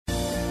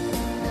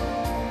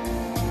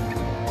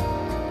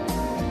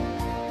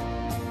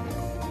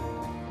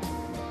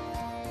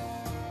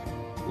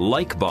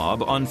Like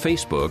Bob on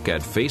Facebook at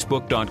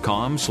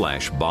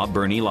facebook.com/Bob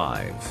Burney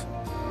Live.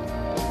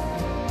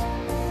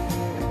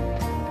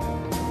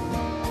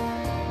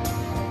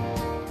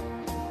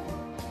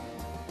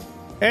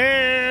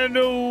 And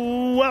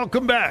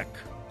welcome back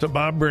to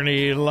Bob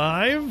Burney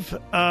Live.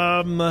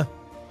 I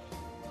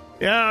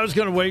was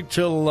going to wait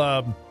till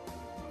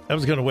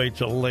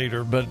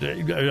later, but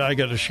I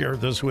got to share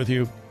this with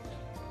you.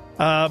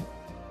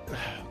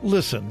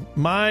 Listen,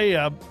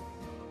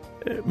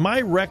 my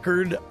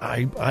record,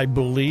 I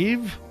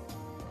believe,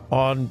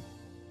 on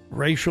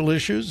racial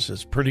issues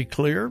is pretty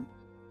clear.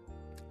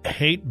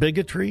 Hate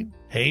bigotry,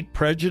 hate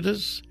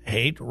prejudice,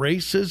 hate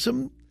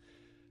racism.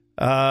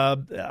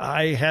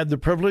 I had the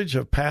privilege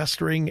of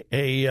pastoring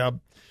a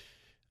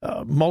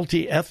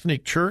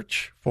multi-ethnic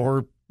church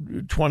for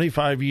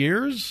 25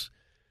 years.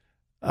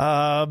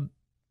 But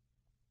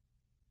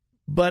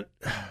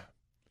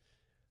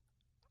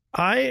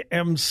I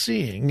am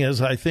seeing,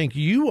 as I think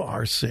you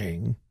are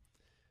seeing,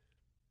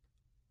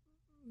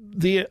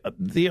 the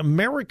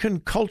American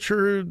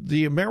culture,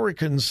 the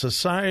American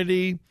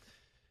society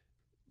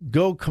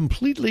go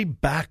completely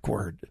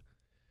backward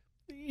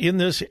in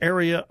this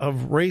area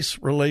of race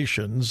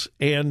relations,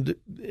 and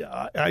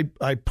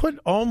I put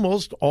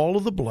almost all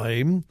of the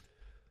blame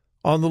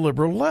on the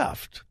liberal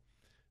left,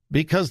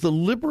 because the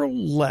liberal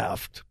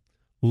left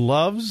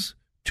loves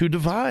to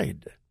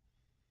divide.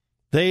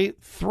 They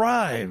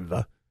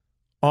thrive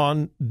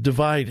on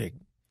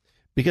dividing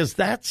because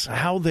that's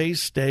how they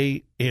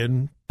stay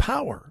in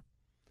power.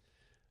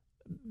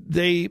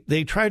 They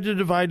try to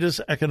divide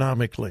us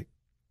economically.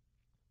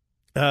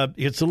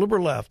 It's the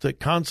liberal left that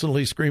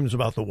constantly screams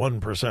about the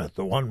 1%,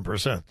 the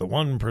 1%, the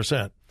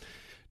 1%,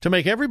 to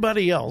make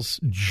everybody else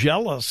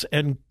jealous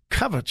and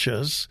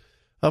covetous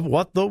of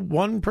what the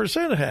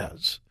 1%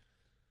 has.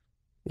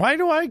 Why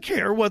do I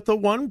care what the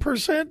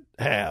 1%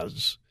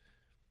 has?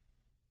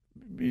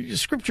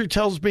 Scripture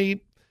tells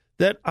me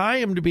that I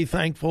am to be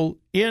thankful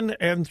in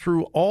and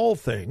through all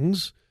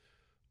things.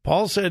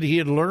 Paul said he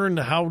had learned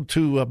how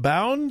to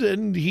abound,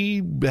 and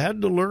he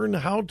had to learn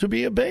how to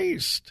be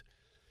abased.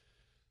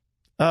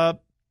 So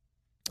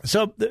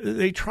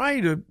they try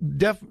to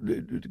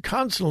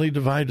constantly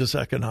divide us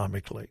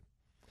economically,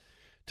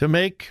 to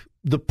make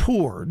the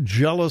poor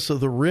jealous of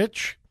the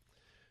rich,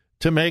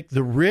 to make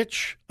the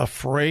rich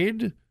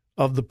afraid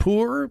of the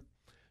poor,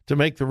 to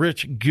make the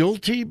rich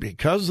guilty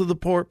because of the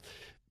poor.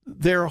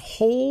 Their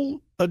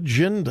whole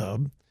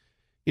agenda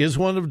is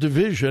one of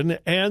division,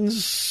 and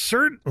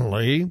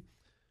certainly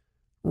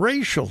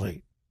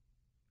racially.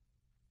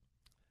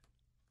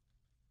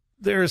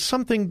 There is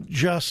something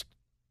just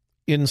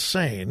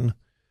insane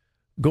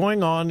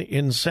going on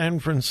in San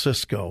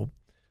Francisco,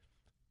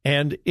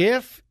 and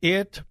if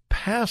it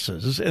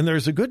passes, and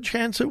there's a good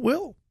chance it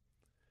will,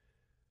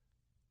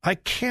 I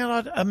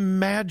cannot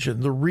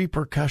imagine the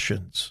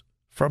repercussions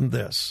from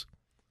this,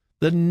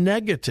 the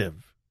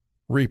negative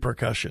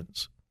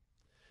repercussions.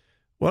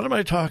 What am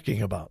I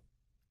talking about?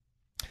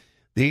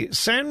 The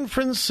San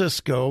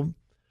Francisco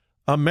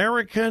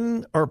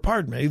African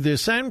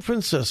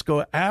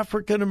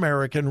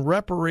American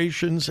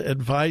Reparations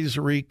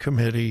Advisory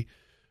Committee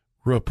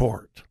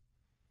report.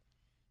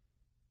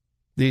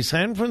 The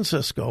San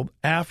Francisco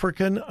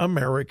African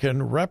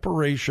American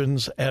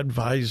Reparations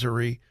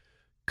Advisory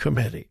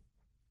Committee.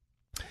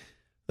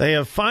 They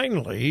have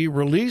finally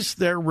released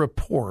their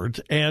report,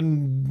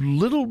 and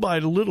little by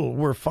little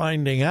we're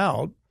finding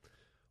out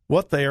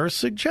what they are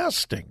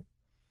suggesting.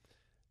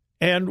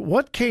 And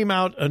what came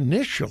out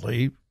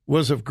initially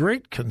was of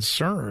great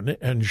concern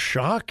and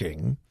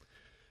shocking.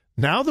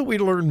 Now that we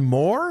learn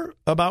more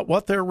about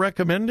what they're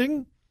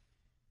recommending,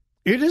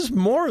 it is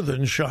more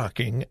than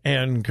shocking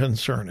and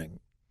concerning.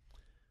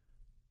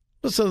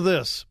 Listen to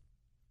this.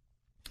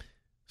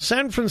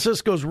 San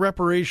Francisco's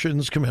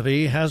Reparations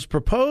Committee has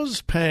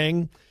proposed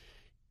paying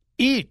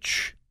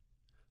each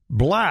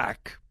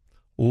black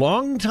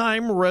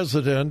longtime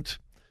resident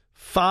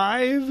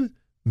 $5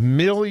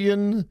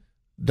 million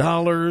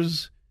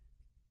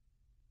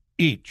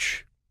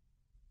each.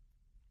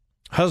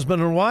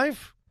 Husband and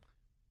wife,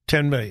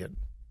 $10 million.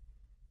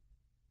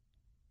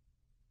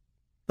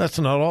 That's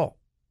not all.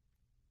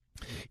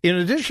 In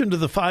addition to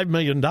the $5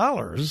 million,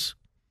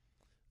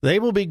 they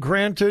will be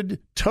granted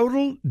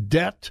total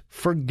debt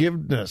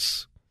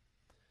forgiveness.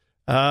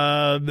 They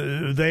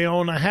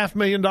own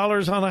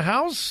 $500,000 on a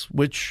house,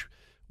 which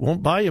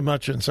won't buy you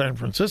much in San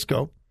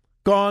Francisco.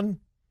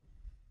 Gone.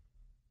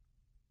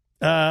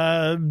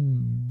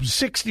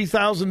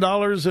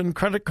 $60,000 in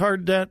credit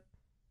card debt.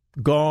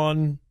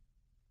 Gone.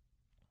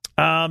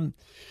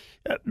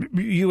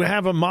 You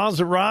have a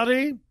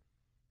Maserati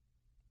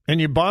and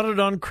you bought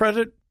it on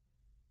credit.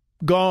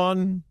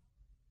 Gone.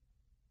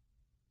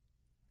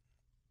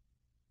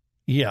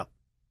 Yeah.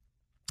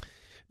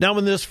 Now,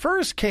 when this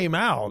first came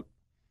out,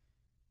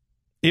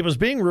 it was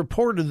being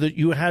reported that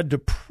you had to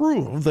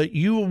prove that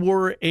you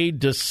were a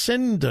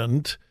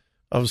descendant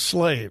of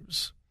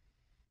slaves.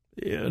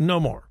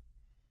 No more.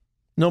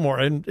 No more.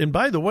 And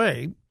by the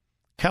way,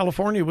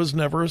 California was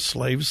never a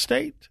slave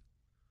state.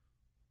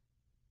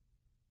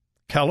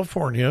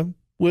 California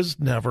was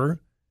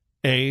never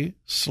a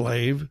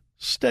slave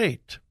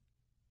state.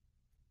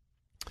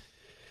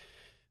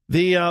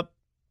 The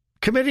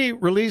committee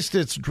released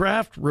its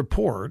draft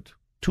report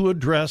to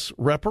address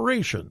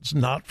reparations,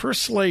 not for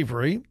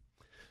slavery,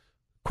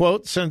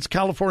 quote, since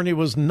California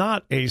was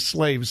not a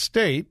slave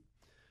state,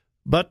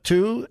 but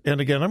to,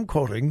 and again I'm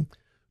quoting,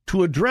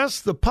 to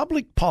address the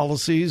public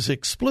policies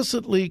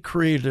explicitly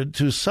created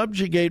to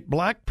subjugate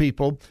black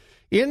people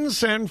in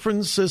San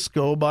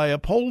Francisco by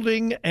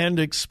upholding and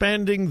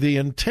expanding the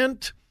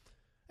intent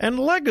and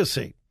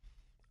legacy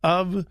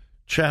of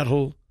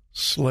chattel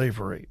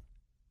slavery.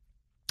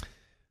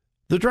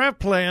 The draft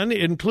plan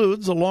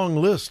includes a long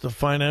list of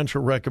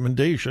financial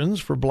recommendations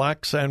for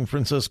black San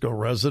Francisco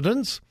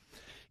residents,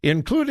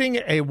 including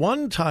a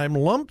one-time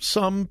lump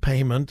sum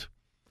payment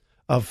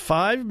of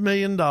 $5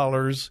 million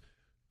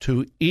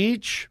to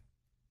each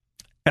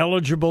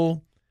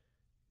eligible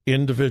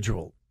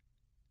individual.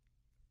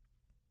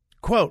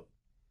 Quote,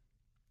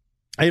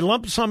 a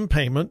lump sum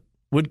payment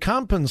would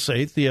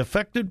compensate the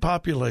affected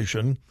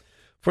population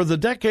for the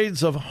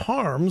decades of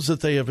harms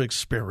that they have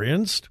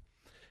experienced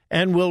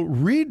and will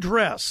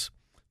redress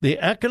the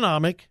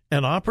economic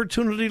and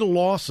opportunity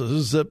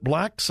losses that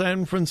black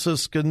San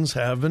Franciscans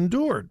have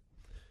endured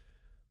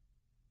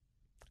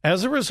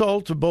as a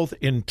result of both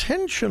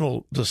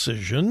intentional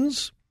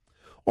decisions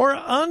or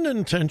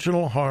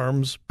unintentional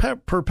harms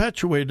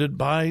perpetuated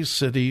by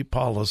city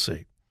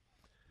policy.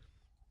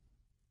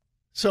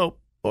 So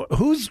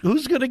who's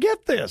going to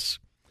get this?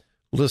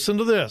 Listen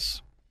to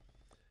this.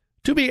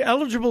 To be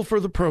eligible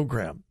for the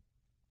program,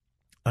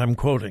 I'm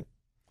quoting,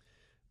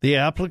 the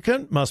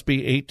applicant must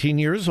be 18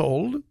 years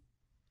old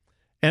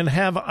and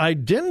have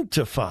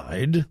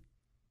identified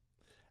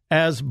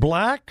as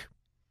black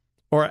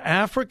or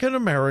African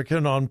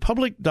American on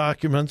public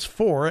documents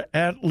for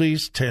at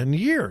least 10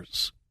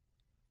 years.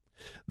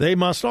 They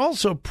must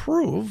also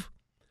prove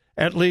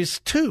at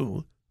least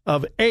 2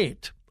 of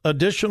 8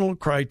 additional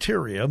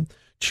criteria,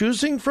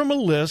 choosing from a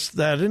list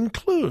that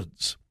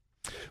includes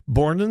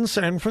born in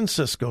San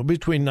Francisco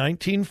between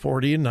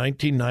 1940 and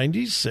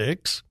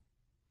 1996,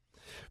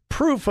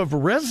 proof of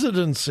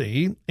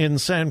residency in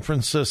San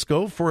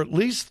Francisco for at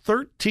least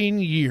 13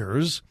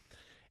 years,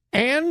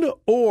 and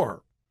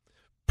or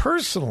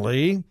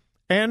personally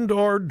and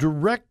or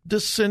direct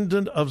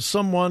descendant of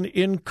someone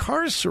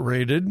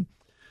incarcerated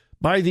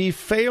by the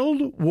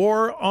failed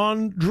war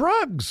on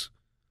drugs.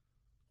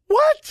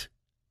 What?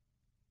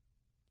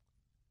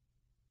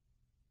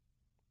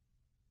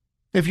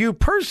 If you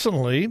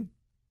personally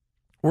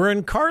were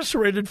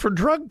incarcerated for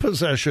drug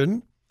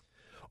possession,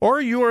 or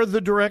you are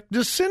the direct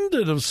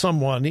descendant of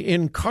someone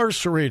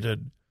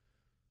incarcerated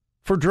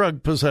for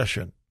drug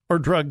possession or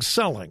drug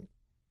selling.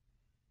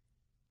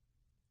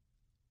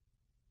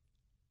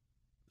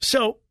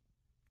 So,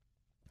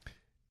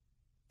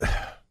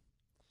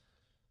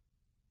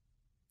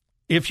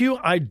 if you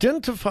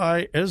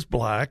identify as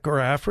black or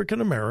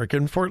African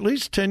American for at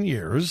least 10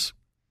 years,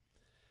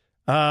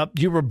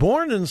 you were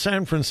born in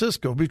San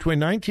Francisco between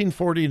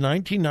 1940 and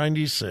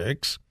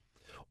 1996,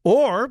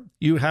 or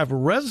you have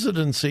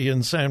residency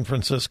in San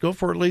Francisco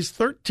for at least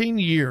 13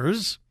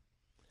 years,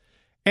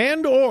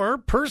 and or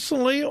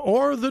personally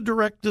or the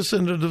direct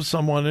descendant of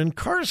someone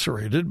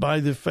incarcerated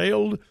by the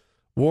failed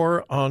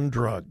war on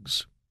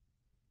drugs.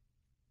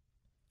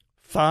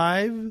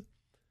 $5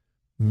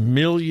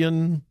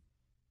 million.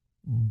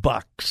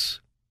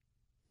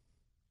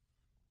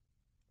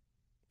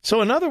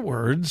 So in other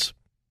words,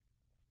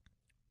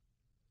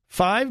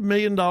 $5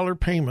 million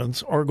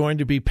payments are going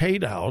to be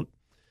paid out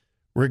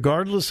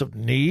regardless of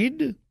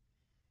need,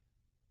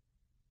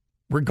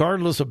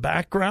 regardless of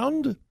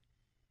background.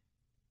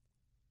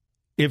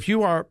 If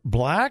you are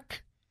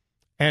black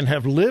and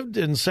have lived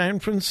in San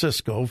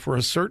Francisco for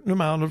a certain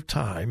amount of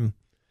time,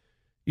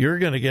 you're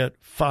going to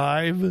get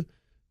 $5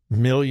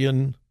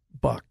 million.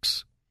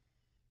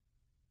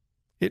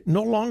 It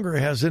no longer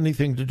has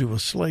anything to do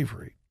with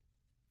slavery.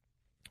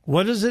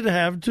 What does it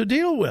have to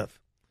deal with?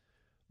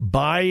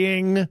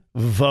 Buying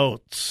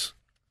votes.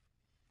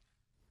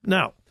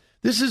 Now,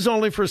 this is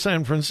only for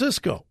San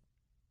Francisco.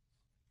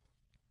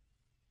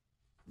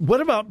 What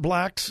about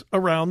blacks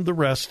around the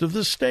rest of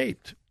the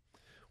state?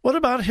 What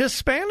about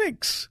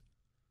Hispanics?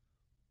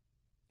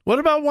 What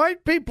about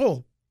white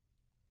people?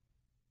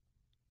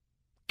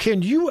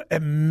 Can you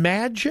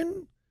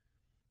imagine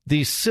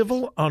the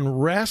civil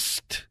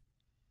unrest,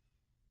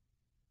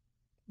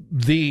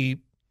 the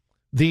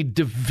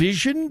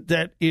division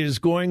that is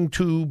going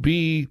to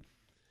be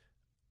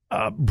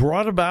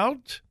brought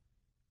about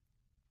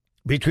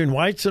between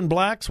whites and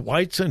blacks,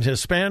 whites and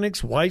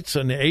Hispanics, whites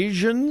and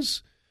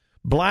Asians,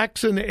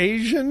 blacks and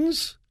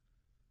Asians?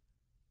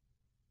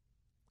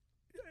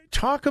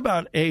 Talk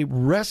about a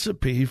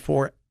recipe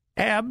for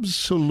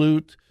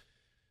absolute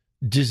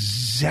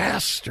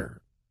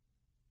disaster.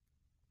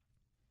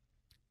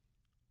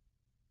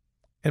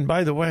 And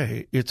by the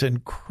way, it's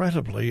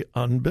incredibly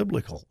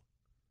unbiblical.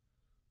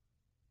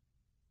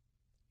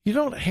 You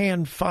don't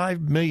hand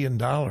 $5 million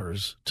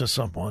to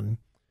someone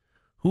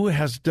who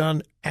has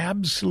done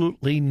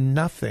absolutely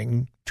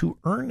nothing to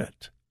earn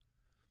it.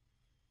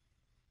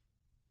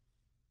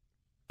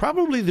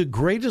 Probably the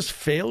greatest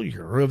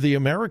failure of the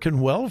American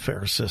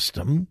welfare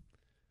system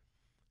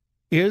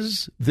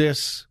is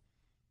this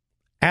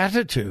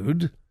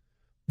attitude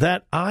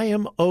that I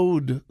am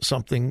owed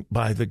something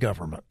by the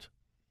government.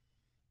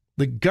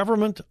 The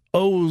government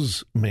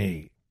owes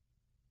me.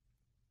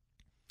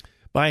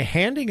 By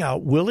handing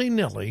out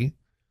willy-nilly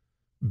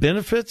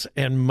benefits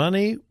and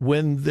money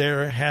when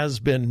there has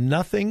been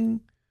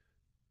nothing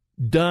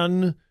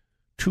done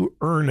to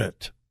earn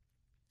it,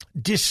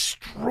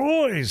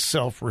 destroys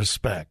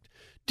self-respect,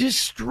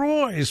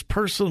 destroys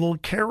personal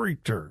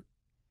character.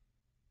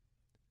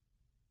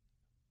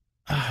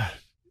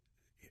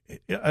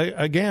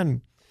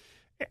 Again,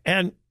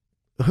 and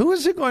who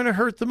is it going to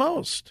hurt the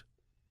most?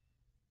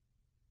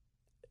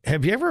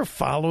 Have you ever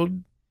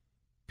followed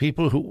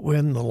people who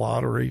win the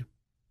lottery?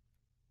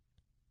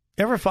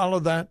 Ever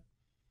followed that?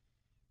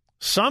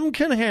 Some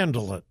can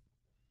handle it.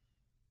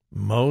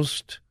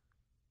 Most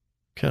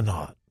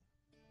cannot.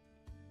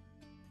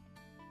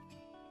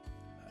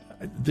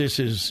 This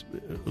is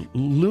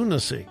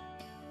lunacy.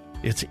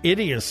 It's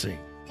idiocy.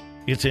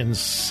 It's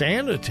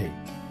insanity.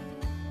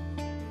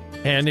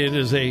 And it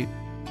is a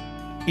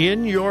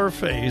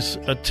in-your-face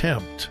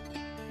attempt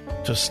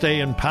to stay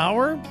in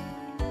power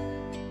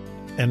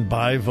and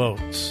buy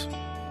votes.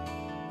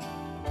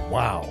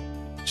 Wow.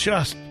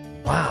 Just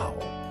wow.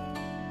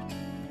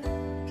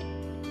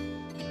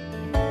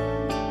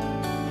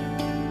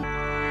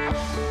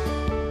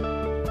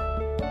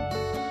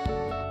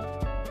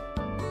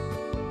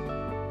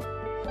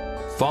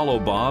 Follow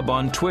Bob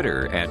on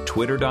Twitter at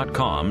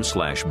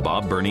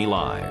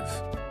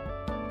twitter.com/BobBernieLive.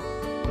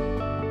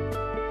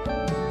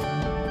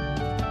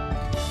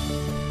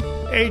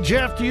 Hey,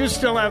 Jeff, do you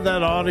still have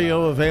that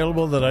audio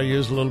available that I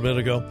used a little bit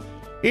ago?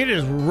 It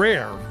is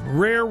rare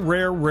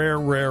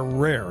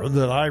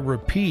that I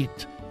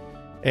repeat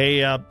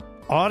a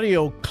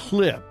audio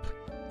clip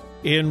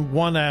in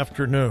one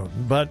afternoon.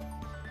 But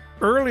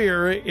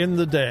earlier in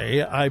the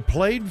day, I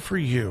played for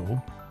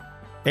you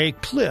a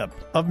clip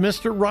of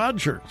Mr.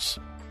 Rogers.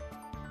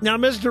 Now,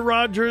 Mr.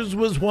 Rogers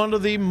was one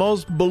of the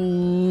most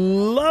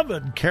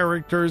beloved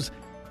characters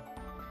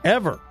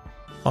ever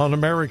on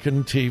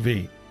American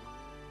TV.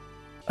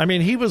 I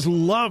mean, he was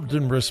loved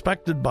and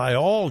respected by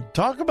all.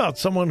 Talk about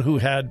someone who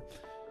had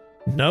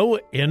no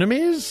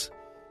enemies.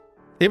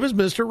 It was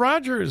Mr.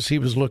 Rogers. He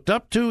was looked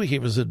up to. He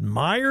was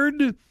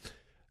admired.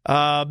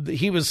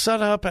 He was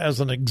set up as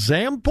an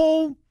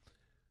example.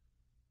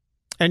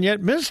 And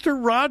yet, Mr.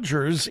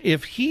 Rogers,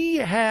 if he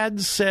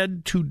had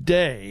said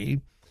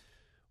today,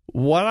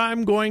 what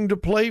I'm going to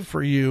play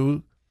for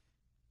you,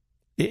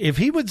 if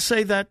he would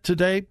say that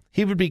today,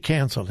 he would be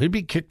canceled. He'd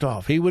be kicked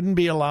off. He wouldn't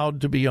be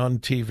allowed to be on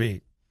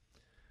TV.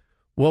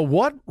 Well,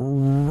 what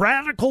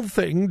radical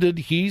thing did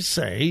he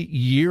say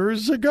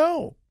years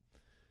ago?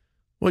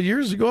 Well,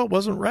 years ago, it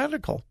wasn't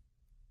radical.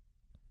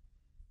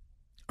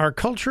 Our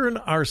culture and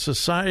our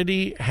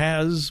society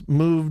has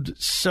moved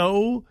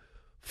so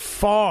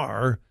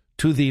far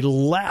to the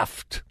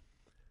left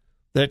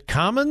that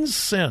common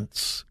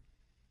sense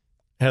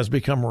has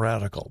become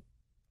radical.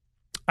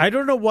 I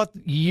don't know what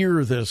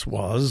year this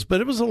was,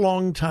 but it was a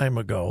long time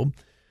ago.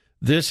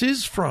 This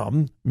is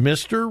from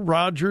Mr.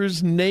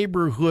 Rogers'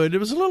 Neighborhood. It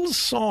was a little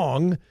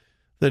song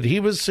that he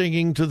was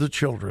singing to the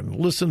children.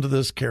 Listen to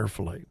this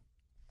carefully.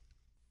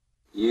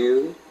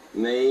 You,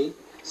 me,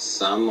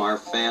 some are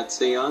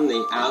fancy on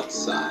the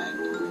outside.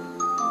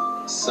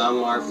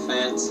 Some are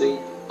fancy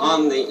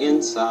on the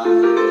inside.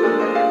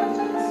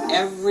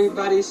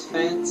 Everybody's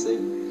fancy,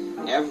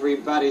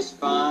 everybody's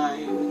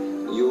fine.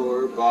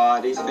 Your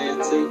body's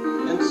fancy,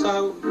 and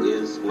so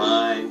is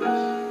mine.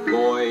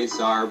 Boys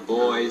are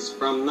boys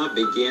from the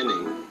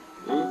beginning.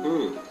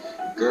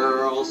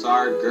 Girls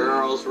are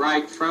girls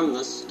right from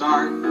the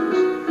start.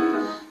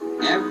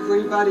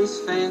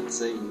 Everybody's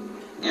fancy,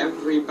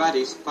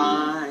 everybody's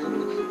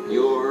fine.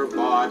 Your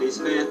body's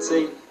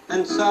fancy,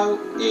 and so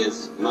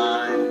is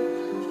mine.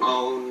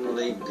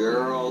 Only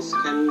girls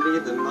can be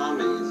the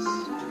mummies.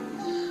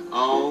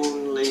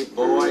 Only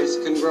boys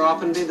can grow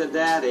up and be the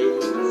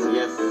daddies.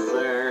 Yes,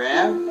 sir.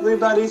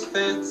 Everybody's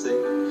fancy.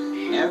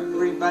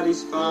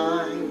 Everybody's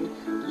fine.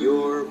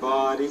 Your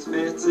body's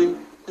fancy,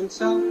 and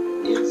so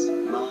is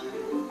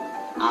mine.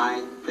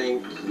 I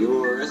think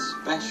you're a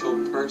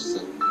special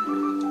person,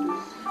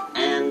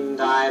 and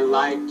I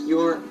like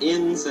your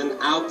ins and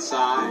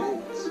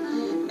outsides.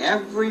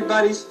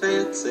 Everybody's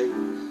fancy.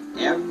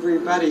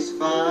 Everybody's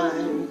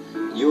fine.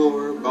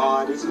 Your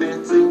body's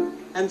fancy,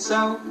 and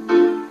so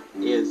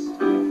is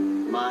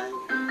mine.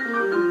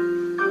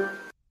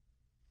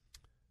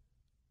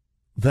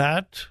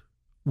 That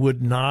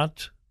would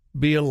not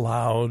be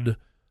allowed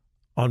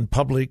on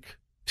public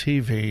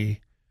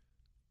TV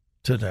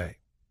today.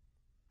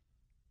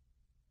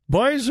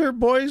 Boys are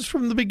boys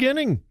from the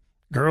beginning.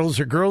 Girls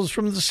are girls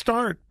from the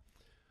start.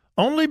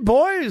 Only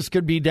boys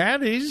can be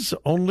daddies.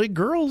 Only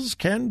girls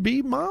can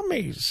be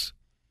mommies.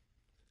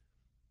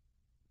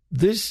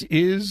 This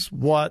is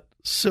what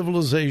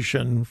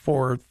civilization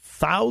for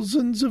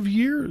thousands of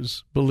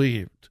years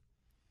believed.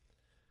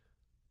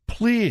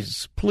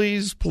 Please,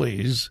 please,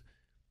 please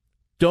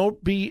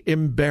don't be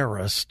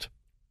embarrassed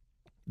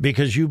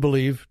because you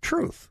believe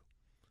truth.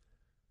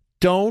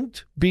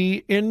 Don't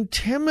be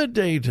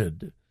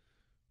intimidated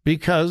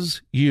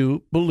because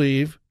you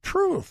believe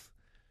truth.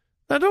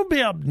 Now, don't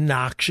be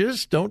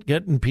obnoxious. Don't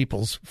get in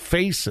people's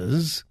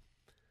faces,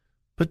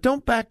 but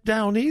don't back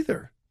down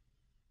either.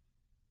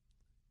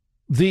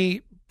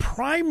 The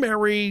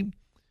primary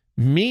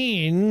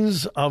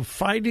means of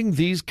fighting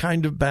these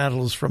kind of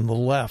battles from the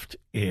left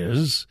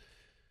is,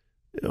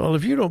 well,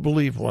 if you don't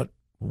believe what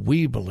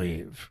we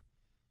believe,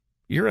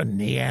 you're a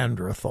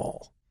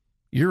Neanderthal.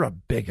 You're a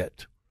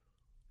bigot.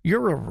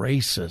 You're a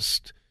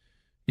racist.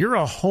 You're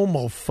a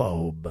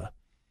homophobe.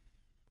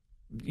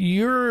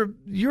 You're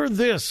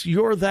this,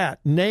 you're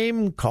that,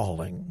 name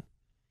calling.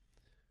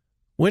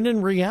 When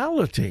in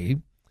reality,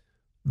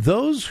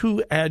 those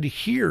who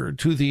adhere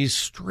to these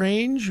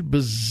strange,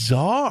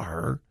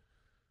 bizarre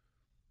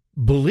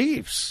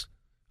beliefs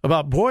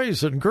about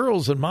boys and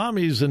girls and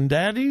mommies and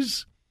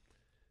daddies,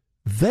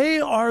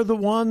 they are the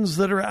ones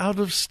that are out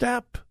of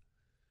step.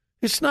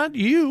 It's not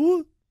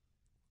you.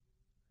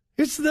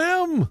 It's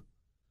them.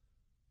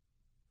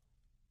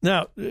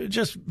 Now,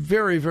 just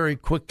very, very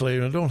quickly,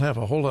 and I don't have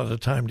a whole lot of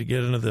time to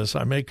get into this.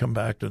 I may come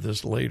back to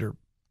this later.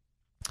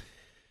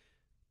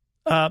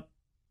 The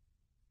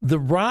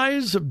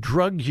rise of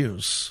drug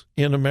use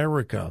in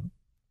America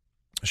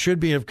should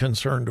be of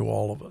concern to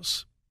all of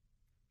us.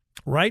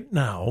 Right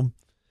now,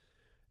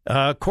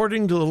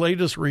 according to the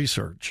latest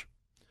research,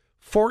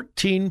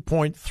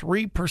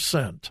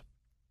 14.3%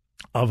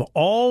 of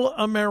all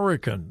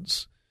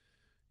Americans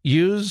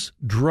use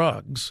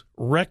drugs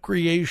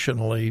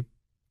recreationally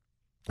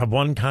of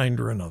one kind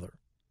or another.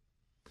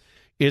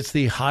 It's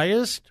the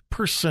highest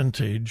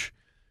percentage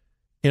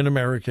in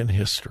American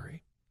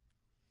history.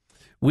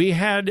 We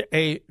had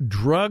a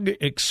drug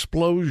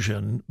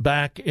explosion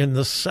back in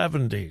the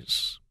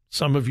 70s.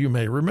 Some of you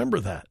may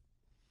remember that.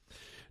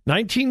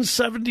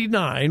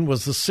 1979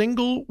 was the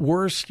single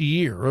worst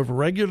year of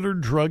regular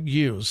drug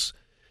use.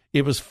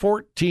 It was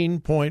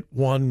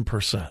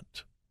 14.1%.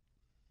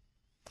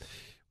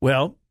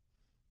 Well,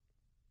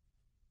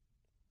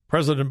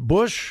 President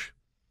Bush,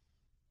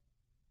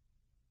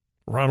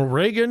 Ronald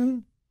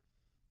Reagan,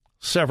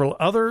 several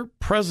other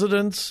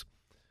presidents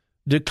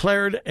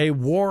declared a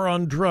war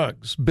on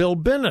drugs. Bill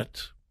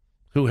Bennett,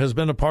 who has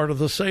been a part of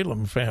the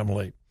Salem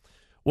family,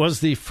 was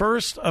the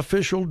first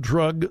official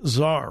drug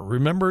czar.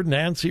 Remember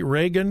Nancy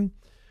Reagan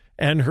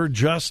and her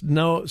Just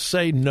No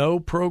Say No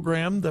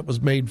program that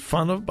was made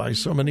fun of by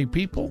so many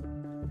people?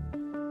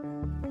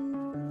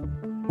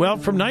 Well,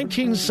 from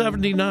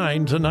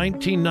 1979 to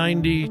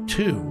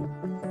 1992,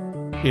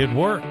 it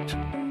worked.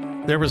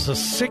 There was a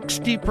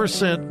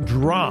 60%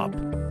 drop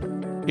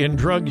in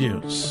drug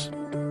use.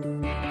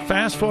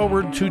 Fast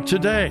forward to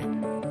today.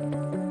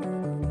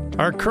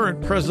 Our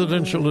current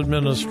presidential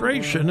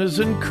administration is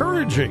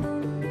encouraging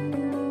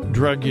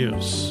drug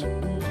use.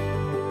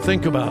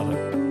 Think about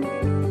it.